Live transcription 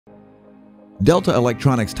Delta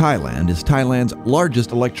Electronics Thailand is Thailand's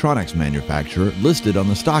largest electronics manufacturer, listed on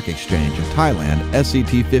the Stock Exchange of Thailand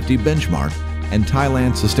SCT50 Benchmark and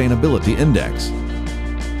Thailand Sustainability Index.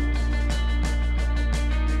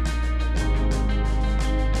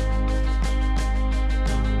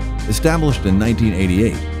 Established in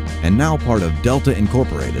 1988 and now part of Delta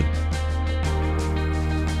Incorporated,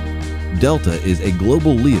 Delta is a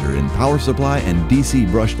global leader in power supply and DC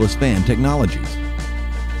brushless fan technologies.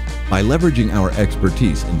 By leveraging our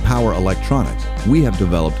expertise in power electronics, we have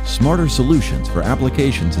developed smarter solutions for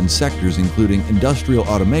applications in sectors including industrial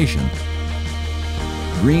automation,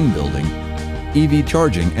 green building, EV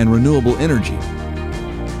charging, and renewable energy.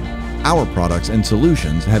 Our products and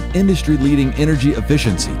solutions have industry-leading energy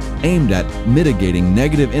efficiency aimed at mitigating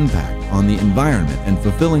negative impact on the environment and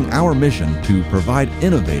fulfilling our mission to provide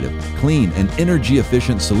innovative, clean, and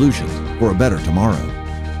energy-efficient solutions for a better tomorrow.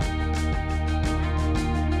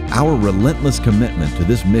 Our relentless commitment to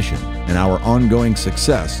this mission and our ongoing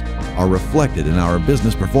success are reflected in our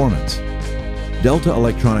business performance. Delta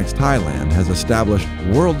Electronics Thailand has established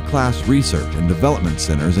world-class research and development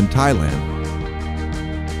centers in Thailand,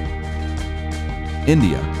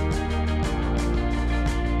 India,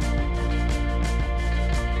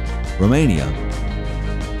 Romania,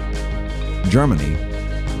 Germany,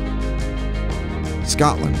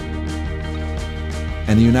 Scotland,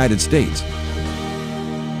 and the United States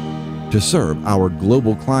to serve our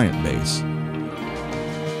global client base.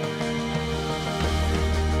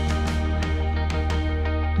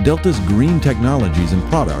 Delta's green technologies and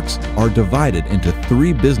products are divided into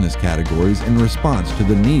 3 business categories in response to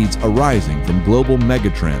the needs arising from global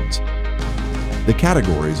megatrends. The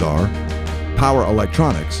categories are power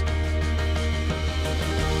electronics,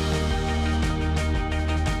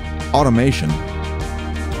 automation,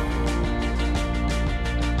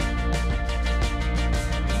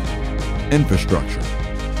 infrastructure.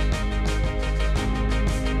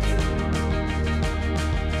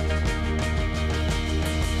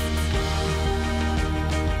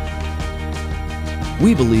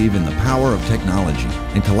 We believe in the power of technology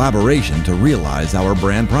and collaboration to realize our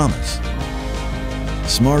brand promise.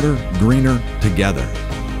 Smarter, greener, together.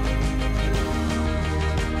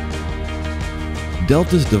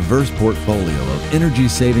 Delta's diverse portfolio of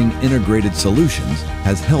energy-saving integrated solutions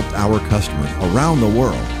has helped our customers around the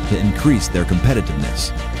world to increase their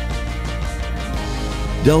competitiveness.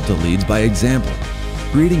 Delta leads by example,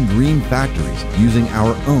 creating green factories using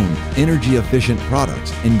our own energy-efficient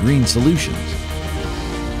products and green solutions.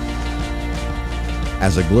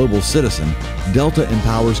 As a global citizen, Delta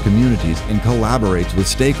empowers communities and collaborates with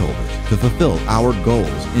stakeholders to fulfill our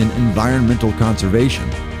goals in environmental conservation,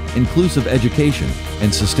 inclusive education,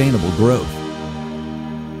 and sustainable growth.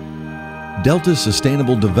 Delta's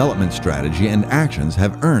sustainable development strategy and actions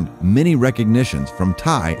have earned many recognitions from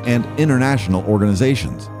Thai and international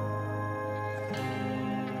organizations.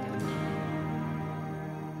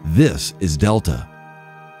 This is Delta.